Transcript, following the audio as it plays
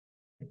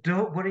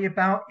Don't worry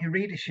about your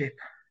readership.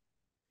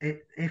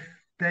 If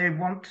they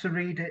want to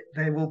read it,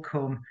 they will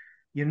come.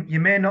 You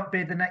may not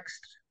be the next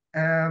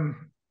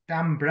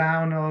Dan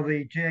Brown or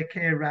the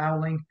J.K.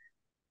 Rowling,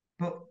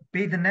 but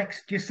be the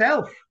next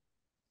yourself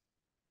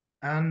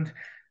and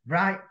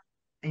write,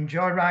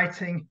 enjoy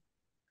writing,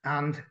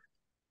 and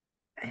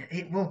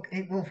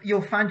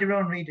you'll find your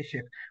own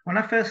readership. When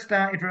I first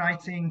started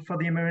writing for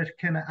the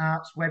American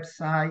Arts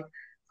website,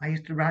 I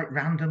used to write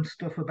random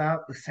stuff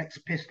about the Sex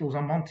Pistols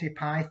or Monty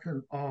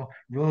Python or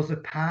Rosa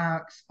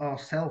Parks or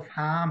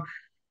self-harm.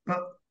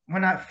 But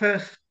when I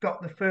first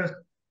got the first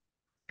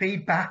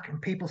feedback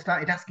and people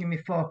started asking me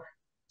for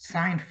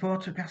signed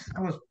photographs,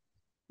 I was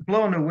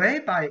blown away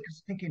by it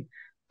because thinking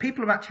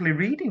people are actually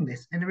reading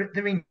this and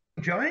they're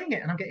enjoying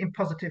it and I'm getting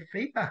positive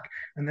feedback.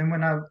 And then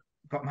when I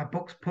got my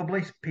books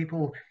published,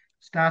 people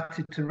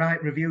started to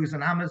write reviews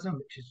on Amazon,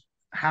 which is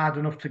hard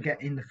enough to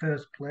get in the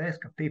first place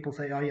because people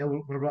say, oh, yeah,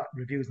 we'll write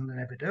reviews and they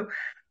never do.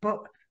 But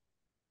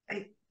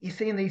you're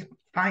seeing these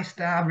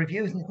 5-star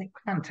reviews and you think,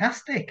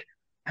 fantastic.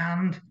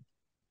 And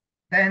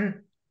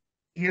then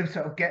you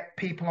sort of get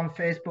people on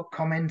Facebook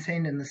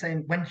commenting and they're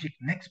saying, when's your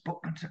next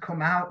book going to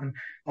come out? And,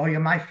 oh, you're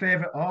my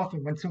favorite author.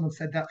 When someone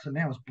said that to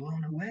me, I was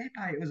blown away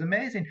by it. It was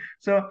amazing.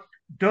 So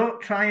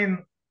don't try and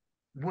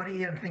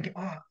worry and think,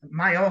 oh,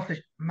 my authors,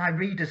 my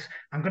readers,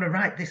 I'm going to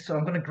write this. So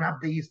I'm going to grab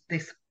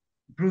this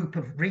group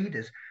of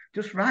readers.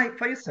 Just write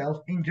for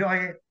yourself, enjoy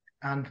it,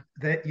 and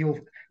that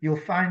you'll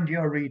find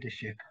your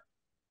readership.